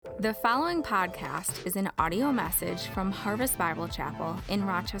The following podcast is an audio message from Harvest Bible Chapel in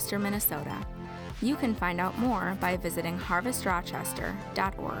Rochester, Minnesota. You can find out more by visiting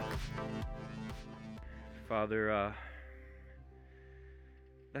harvestrochester.org. Father,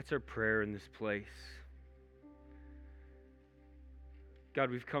 that's our prayer in this place.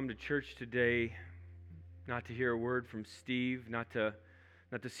 God, we've come to church today not to hear a word from Steve, not to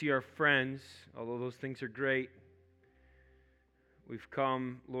see our friends, although those things are great. We've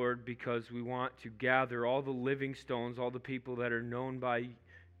come, Lord, because we want to gather all the living stones, all the people that are known by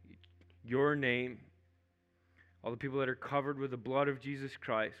your name, all the people that are covered with the blood of Jesus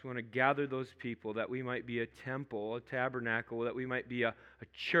Christ. We want to gather those people that we might be a temple, a tabernacle, that we might be a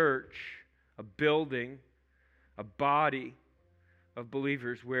church, a building, a body of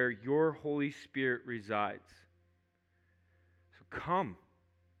believers where your Holy Spirit resides. So come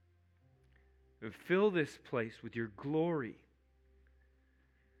and fill this place with your glory.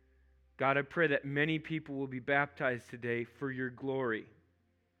 God, I pray that many people will be baptized today for your glory,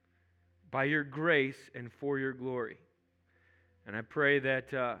 by your grace and for your glory. And I pray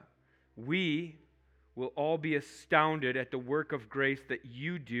that we will all be astounded at the work of grace that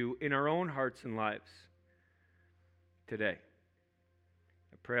you do in our own hearts and lives today.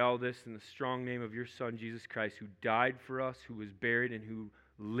 I pray all this in the strong name of your Son, Jesus Christ, who died for us, who was buried, and who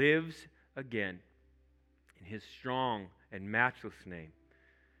lives again. In his strong and matchless name.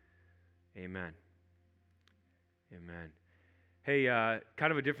 Amen. Amen. Hey,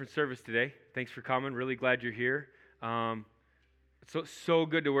 kind of a different service today. Thanks for coming. Really glad you're here. It's so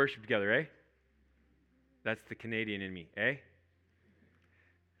good to worship together, eh? That's the Canadian in me, eh?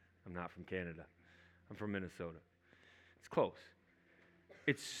 I'm not from Canada. I'm from Minnesota. It's close.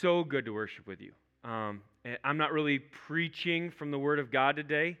 It's so good to worship with you. And I'm not really preaching from the Word of God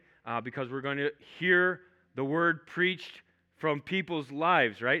today because we're going to hear the Word preached from people's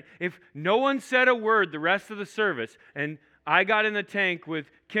lives, right? If no one said a word the rest of the service, and I got in the tank with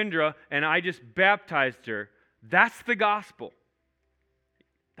Kendra and I just baptized her, that's the gospel.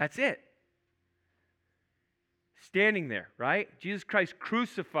 That's it. Standing there, right? Jesus Christ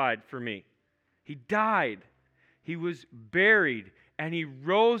crucified for me. He died. He was buried, and he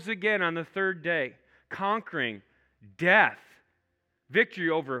rose again on the third day, conquering death, victory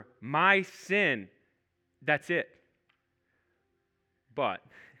over my sin. That's it. But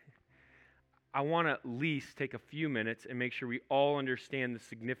I want to at least take a few minutes and make sure we all understand the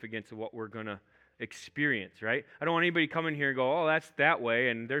significance of what we're going to experience, right? I don't want anybody come in here and go, oh, that's that way,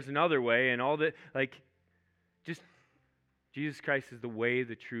 and there's another way, and all that. Just Jesus Christ is the way,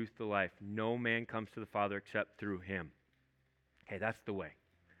 the truth, the life. No man comes to the Father except through him. Okay, that's the way.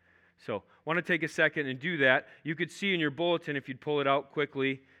 So I want to take a second and do that. You could see in your bulletin, if you'd pull it out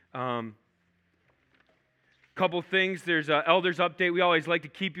quickly, couple things. There's an elders update. We always like to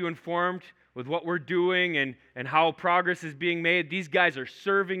keep you informed with what we're doing and how progress is being made. These guys are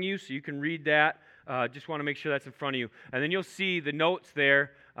serving you, so you can read that. Just want to make sure that's in front of you. And then you'll see the notes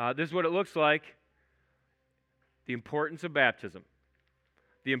there. This is what it looks like. The importance of baptism.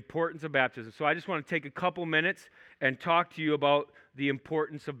 The importance of baptism. So I just want to take a couple minutes and talk to you about the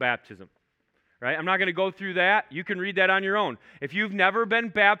importance of baptism. Right? I'm not going to go through that. You can read that on your own. If you've never been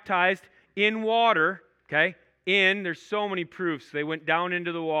baptized in water, okay, there's so many proofs. They went down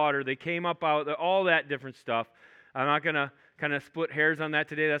into the water. They came up out, all that different stuff. I'm not going to kind of split hairs on that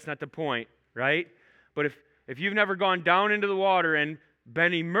today. That's not the point, right? But if you've never gone down into the water and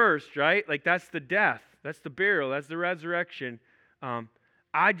been immersed, right, like that's the death. That's the burial. That's the resurrection.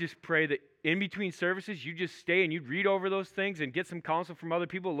 I just pray that in between services, you just stay and you'd read over those things and get some counsel from other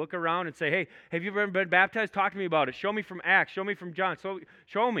people, look around and say, hey, have you ever been baptized? Talk to me about it. Show me from Acts. Show me from John.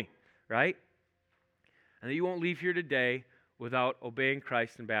 Show me, right? And that you won't leave here today without obeying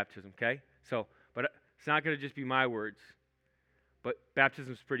Christ in baptism, okay? But it's not going to just be my words. But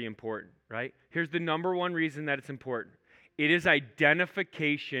baptism is pretty important, right? Here's the number one reason that it's important. It is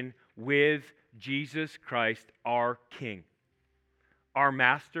identification with Jesus Christ, our King. Our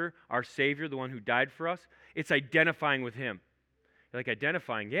Master, our Savior, the one who died for us. It's identifying with him. You're like,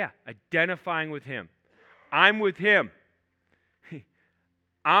 identifying? Yeah, identifying with him. I'm with him.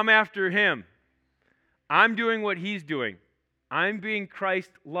 I'm after him. I'm doing what he's doing. I'm being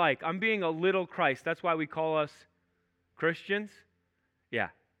Christ-like. I'm being a little Christ. That's why we call us Christians. Yeah,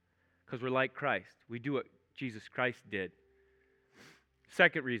 because we're like Christ. We do what Jesus Christ did.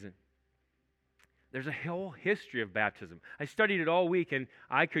 Second reason. There's a whole history of baptism. I studied it all week, and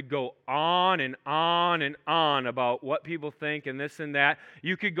I could go on and on and on about what people think and this and that.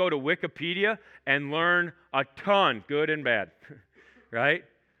 You could go to Wikipedia and learn a ton, good and bad, right?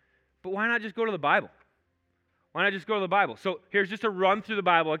 But why not just go to the Bible? Why not just go to the Bible? So here's just a run through the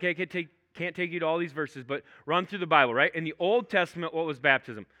Bible. Okay, can't take you to all these verses, but run through the Bible, right? In the Old Testament, what was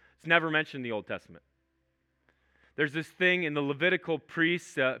baptism? It's never mentioned in the Old Testament. There's this thing in the Levitical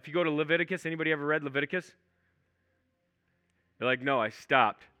priests. If you go to Leviticus, anybody ever read Leviticus? You're like, no, I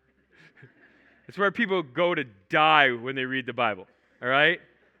stopped. It's where people go to die when they read the Bible, all right?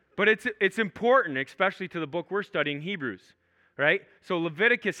 But it's important, especially to the book we're studying, Hebrews, right? So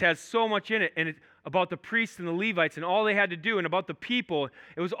Leviticus has so much in it, and it's about the priests and the Levites and all they had to do, and about the people.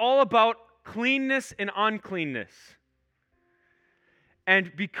 It was all about cleanness and uncleanness.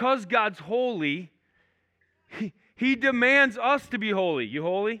 And because God's holy, He demands us to be holy. You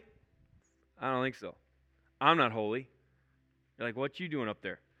holy? I don't think so. I'm not holy. You're like, what you doing up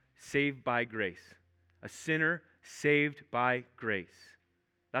there? Saved by grace. A sinner saved by grace.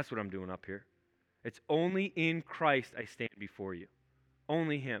 That's what I'm doing up here. It's only in Christ I stand before you.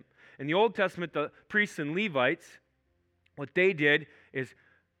 Only Him. In the Old Testament, the priests and Levites, what they did is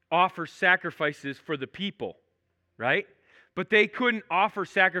offer sacrifices for the people, right? But they couldn't offer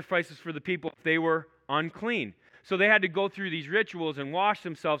sacrifices for the people if they were unclean. So they had to go through these rituals and wash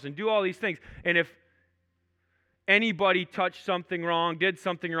themselves and do all these things. And if anybody touched something wrong, did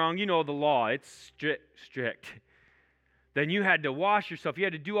something wrong, you know the law, it's strict. Then you had to wash yourself. You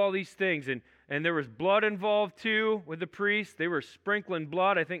had to do all these things. And there was blood involved too with the priests. They were sprinkling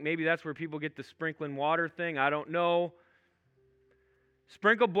blood. I think maybe that's where people get the sprinkling water thing. I don't know.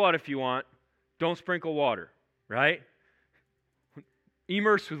 Sprinkle blood if you want. Don't sprinkle water, right?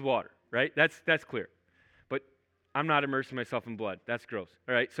 Immerse with water, right? That's clear. But I'm not immersing myself in blood. That's gross.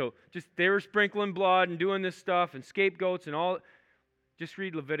 All right, so just they were sprinkling blood and doing this stuff and scapegoats and all. Just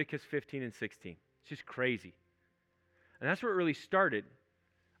read Leviticus 15 and 16. It's just crazy. And that's where it really started.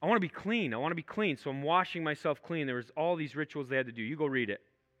 I want to be clean. I want to be clean. So I'm washing myself clean. There was all these rituals they had to do. You go read it.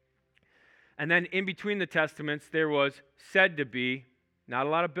 And then in between the testaments, there was said to be, not a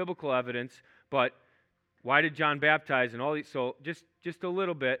lot of biblical evidence, but why did John baptize and all these? So just a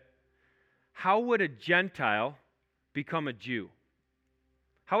little bit. How would a Gentile become a Jew?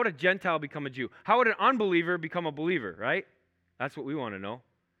 How would a Gentile become a Jew? How would an unbeliever become a believer, right? That's what we want to know.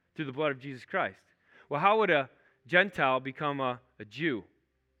 Through the blood of Jesus Christ. Well, how would a Gentile become a Jew?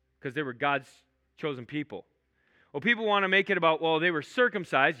 Because they were God's chosen people. Well, people want to make it about, well, they were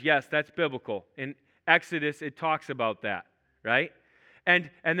circumcised. Yes, that's biblical. In Exodus, it talks about that, right? And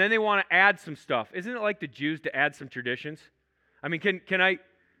then they want to add some stuff. Isn't it like the Jews to add some traditions? I mean,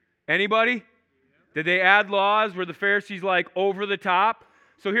 anybody? Did they add laws? Were the Pharisees like over the top?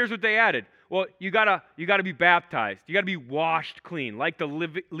 So here's what they added. Well, you gotta be baptized. You gotta be washed clean, like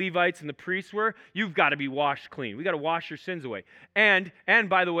the Levites and the priests were. You've got to be washed clean. We got to wash your sins away. And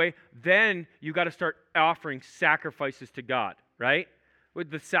by the way, then you got to start offering sacrifices to God, right? With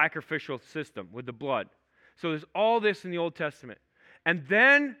the sacrificial system, with the blood. So there's all this in the Old Testament. And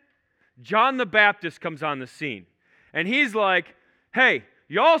then John the Baptist comes on the scene. And he's like, hey,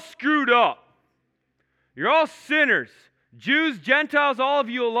 y'all screwed up. You're all sinners. Jews, Gentiles, all of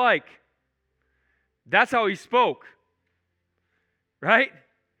you alike. That's how he spoke. Right?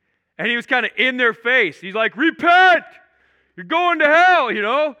 And he was kind of in their face. He's like, repent! You're going to hell, you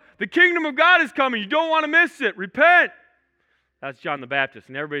know? The kingdom of God is coming. You don't want to miss it. Repent! That's John the Baptist.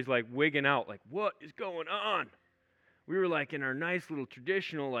 And everybody's like wigging out, like, what is going on? We were like in our nice little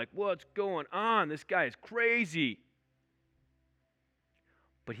traditional, like, what's going on? This guy is crazy.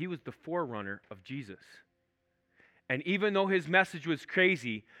 But he was the forerunner of Jesus. And even though his message was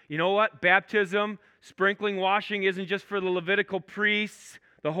crazy, you know what? Baptism, sprinkling, washing isn't just for the Levitical priests,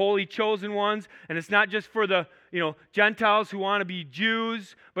 the holy chosen ones, and it's not just for the, Gentiles who want to be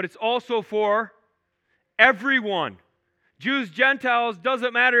Jews, but it's also for everyone. Jews, Gentiles,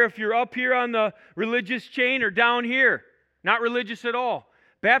 doesn't matter if you're up here on the religious chain or down here. Not religious at all.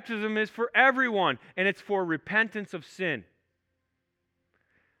 Baptism is for everyone, and it's for repentance of sin.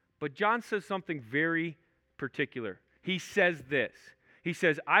 But John says something very particular. He says this. He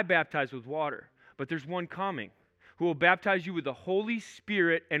says, I baptize with water, but there's one coming who will baptize you with the Holy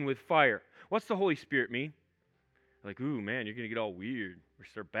Spirit and with fire. What's the Holy Spirit mean? Like, ooh, man, you're going to get all weird. We're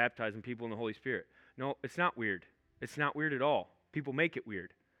start baptizing people in the Holy Spirit. No, it's not weird. It's not weird at all. People make it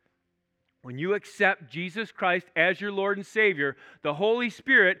weird. When you accept Jesus Christ as your Lord and Savior, the Holy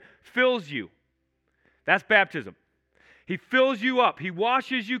Spirit fills you. That's baptism. He fills you up. He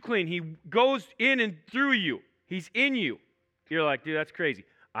washes you clean. He goes in and through you. He's in you. You're like, dude, that's crazy.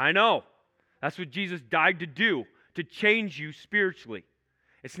 I know. That's what Jesus died to do, to change you spiritually.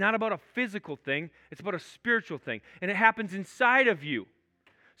 It's not about a physical thing. It's about a spiritual thing. And it happens inside of you.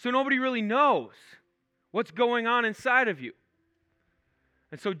 So nobody really knows what's going on inside of you.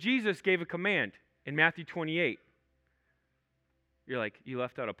 And so Jesus gave a command In Matthew 28, you're like, you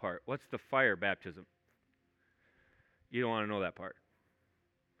left out a part. What's the fire baptism? You don't want to know that part.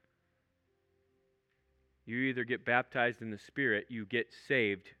 You either get baptized in the Spirit, you get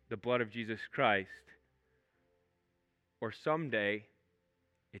saved, the blood of Jesus Christ, or someday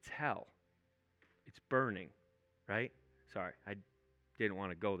it's hell. It's burning, right? Sorry, I didn't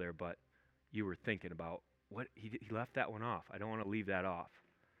want to go there, but you were thinking about what he left that one off. I don't want to leave that off.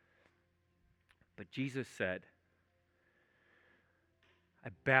 But Jesus said, I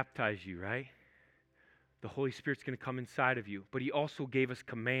baptize you, right? The Holy Spirit's going to come inside of you. But he also gave us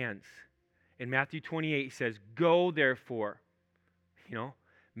commands. In Matthew 28, he says, go therefore,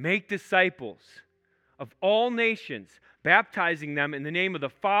 make disciples of all nations, baptizing them in the name of the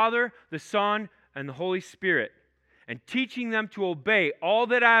Father, the Son, and the Holy Spirit, and teaching them to obey all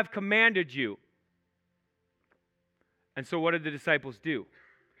that I have commanded you. And so what did the disciples do?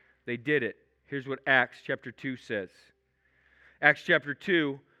 They did it. Here's what Acts chapter 2 says. Acts chapter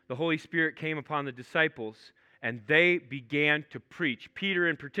 2, the Holy Spirit came upon the disciples, and they began to preach. Peter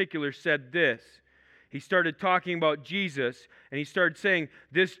in particular said this. He started talking about Jesus, and he started saying,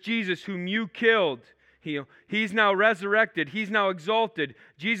 this Jesus whom you killed, he's now resurrected. He's now exalted.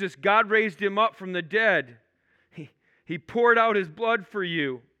 Jesus, God raised him up from the dead. He poured out his blood for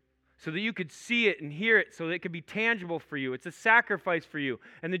you so that you could see it and hear it, so that it could be tangible for you. It's a sacrifice for you.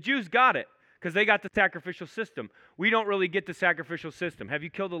 And the Jews got it because they got the sacrificial system. We don't really get the sacrificial system. Have you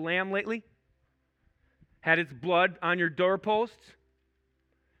killed a lamb lately? Had its blood on your doorposts?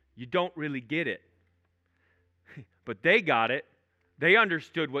 You don't really get it. But they got it. They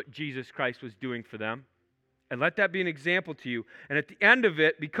understood what Jesus Christ was doing for them. And let that be an example to you. And at the end of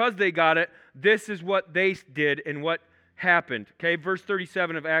it, because they got it, this is what they did and what happened. Okay, verse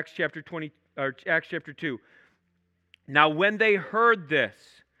 37 of Acts chapter 2. Now when they heard this,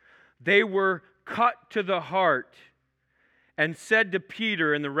 they were cut to the heart and said to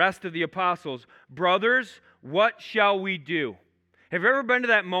Peter and the rest of the apostles, brothers, what shall we do? Have you ever been to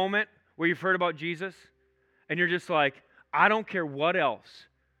that moment where you've heard about Jesus and you're just like, I don't care what else.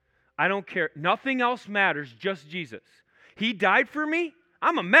 I don't care. Nothing else matters, just Jesus. He died for me.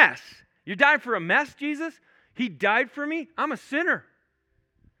 I'm a mess. You died for a mess, Jesus? He died for me. I'm a sinner.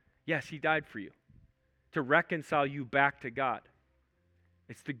 Yes, he died for you to reconcile you back to God.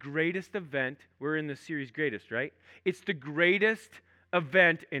 It's the greatest event. We're in the series Greatest, right? It's the greatest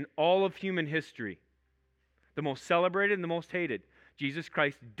event in all of human history. The most celebrated and the most hated. Jesus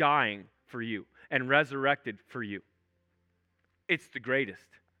Christ dying for you and resurrected for you. It's the greatest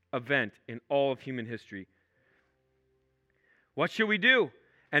event in all of human history. What should we do?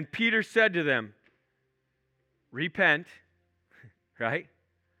 And Peter said to them, repent, right?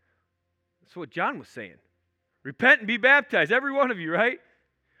 That's what John was saying. Repent and be baptized, every one of you, right?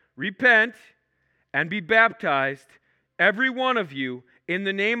 Repent and be baptized, every one of you, in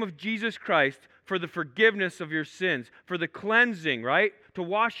the name of Jesus Christ for the forgiveness of your sins, for the cleansing, right? To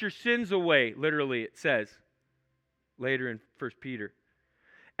wash your sins away, literally it says later in 1 Peter.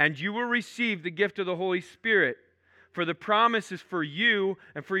 And you will receive the gift of the Holy Spirit, for the promise is for you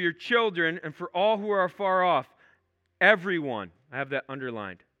and for your children and for all who are far off. Everyone, I have that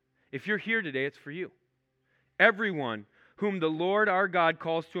underlined. If you're here today, it's for you. Everyone whom the Lord our God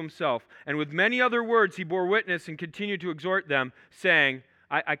calls to himself. And with many other words he bore witness and continued to exhort them, saying,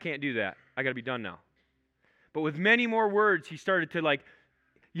 I can't do that. I got to be done now. But with many more words, he started to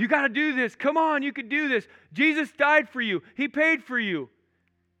you got to do this. Come on, you could do this. Jesus died for you. He paid for you.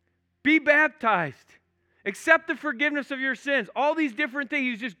 Be baptized. Accept the forgiveness of your sins. All these different things.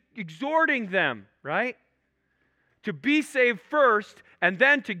 He's just exhorting them, right? To be saved first and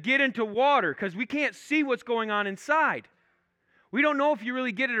then to get into water, because we can't see what's going on inside. We don't know if you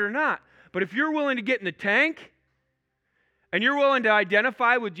really get it or not. But if you're willing to get in the tank and you're willing to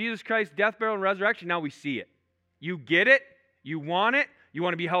identify with Jesus Christ's death, burial, and resurrection, now we see it. You get it. You want it. You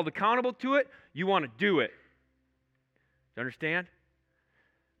want to be held accountable to it. You want to do it. You understand?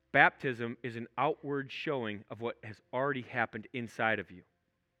 Baptism is an outward showing of what has already happened inside of you.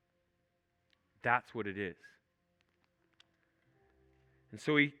 That's what it is. And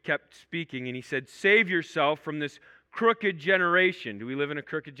so he kept speaking and he said, save yourself from this crooked generation. Do we live in a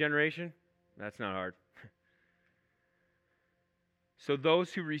crooked generation? That's not hard. So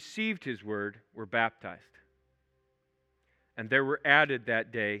those who received his word were baptized. And there were added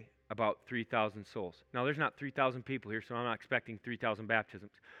that day about 3,000 souls. Now, there's not 3,000 people here, so I'm not expecting 3,000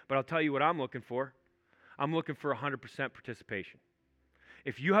 baptisms. But I'll tell you what I'm looking for. I'm looking for 100% participation.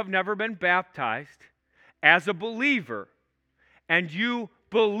 If you have never been baptized as a believer, and you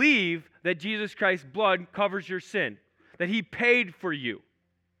believe that Jesus Christ's blood covers your sin, that he paid for you,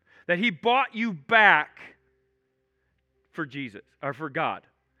 that he bought you back for Jesus, or for God.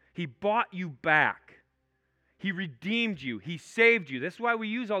 He bought you back. He redeemed you. He saved you. That's why we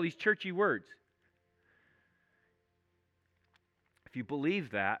use all these churchy words. If you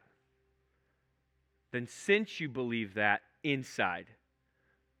believe that, then since you believe that inside,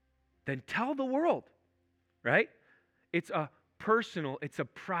 then tell the world, right? It's a personal, it's a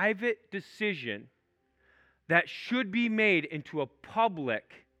private decision that should be made into a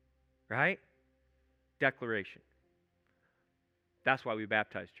public, right, declaration. That's why we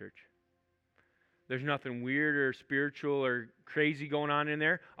baptize, church. There's nothing weird or spiritual or crazy going on in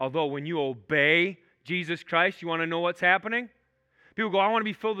there. Although when you obey Jesus Christ, you want to know what's happening? People go, I want to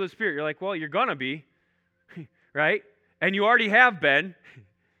be filled with the Spirit. You're like, well, you're going to be, right? And you already have been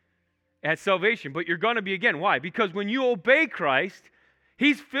at salvation, but you're going to be again. Why? Because when you obey Christ,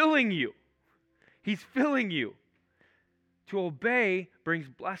 He's filling you. He's filling you. To obey brings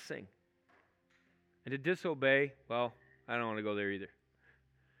blessing. And to disobey, well, I don't want to go there either.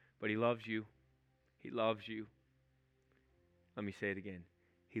 But He loves you. He loves you. Let me say it again.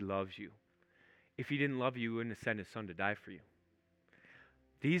 He loves you. If He didn't love you, He wouldn't have sent His Son to die for you.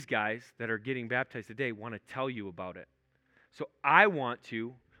 These guys that are getting baptized today want to tell you about it. So I want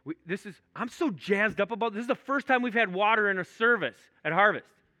to, I'm so jazzed up about this. This is the first time we've had water in a service at Harvest.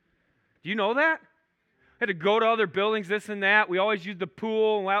 Do you know that? Had to go to other buildings, this and that. We always use the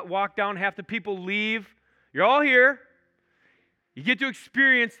pool and walk down. Half the people leave. You're all here. You get to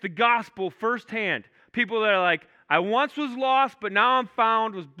experience the gospel firsthand. People that are like, I once was lost, but now I'm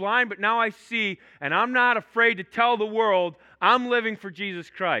found, was blind, but now I see, and I'm not afraid to tell the world I'm living for Jesus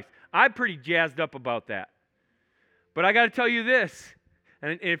Christ. I'm pretty jazzed up about that. But I got to tell you this,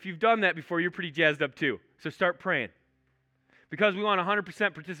 and if you've done that before, you're pretty jazzed up too. So start praying. Because we want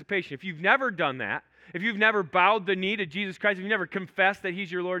 100% participation. If you've never done that, if you've never bowed the knee to Jesus Christ, if you've never confessed that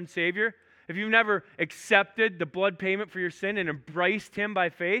He's your Lord and Savior, if you've never accepted the blood payment for your sin and embraced Him by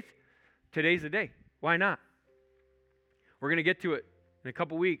faith, today's the day. Why not? We're going to get to it in a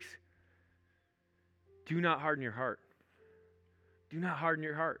couple weeks. Do not harden your heart. Do not harden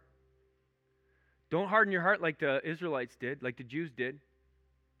your heart. Don't harden your heart like the Israelites did, like the Jews did.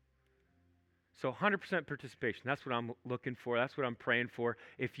 So 100% participation. That's what I'm looking for. That's what I'm praying for.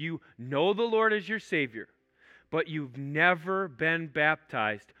 If you know the Lord as your Savior, but you've never been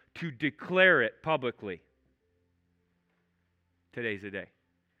baptized, to declare it publicly, today's the day.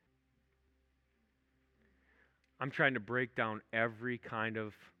 I'm trying to break down every kind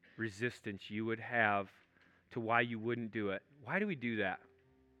of resistance you would have to why you wouldn't do it. Why do we do that?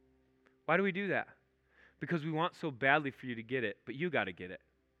 Why do we do that? Because we want so badly for you to get it, but you got to get it,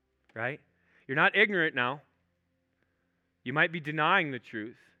 right? You're not ignorant now. You might be denying the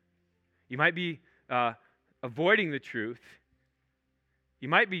truth. You might be avoiding the truth. You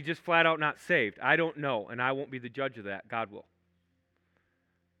might be just flat out not saved. I don't know, and I won't be the judge of that. God will.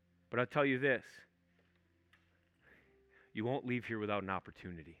 But I'll tell you this. You won't leave here without an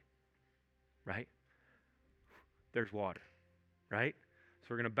opportunity, right? There's water, right? So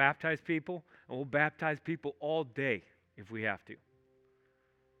we're going to baptize people, and we'll baptize people all day if we have to,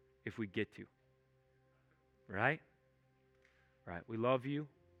 if we get to, right? Right, we love you.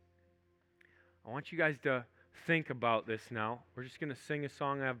 I want you guys to think about this now. We're just going to sing a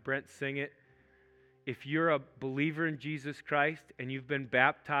song. I have Brent sing it. If you're a believer in Jesus Christ and you've been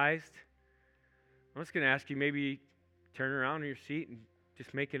baptized, I'm just going to ask you maybe turn around in your seat and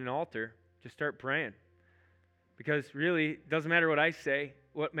just make it an altar. Just start praying. Because really, it doesn't matter what I say.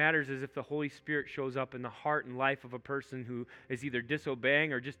 What matters is if the Holy Spirit shows up in the heart and life of a person who is either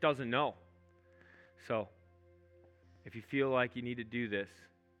disobeying or just doesn't know. So, if you feel like you need to do this,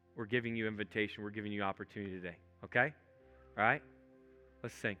 we're giving you invitation. We're giving you opportunity today. Okay? All right?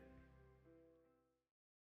 Let's sing.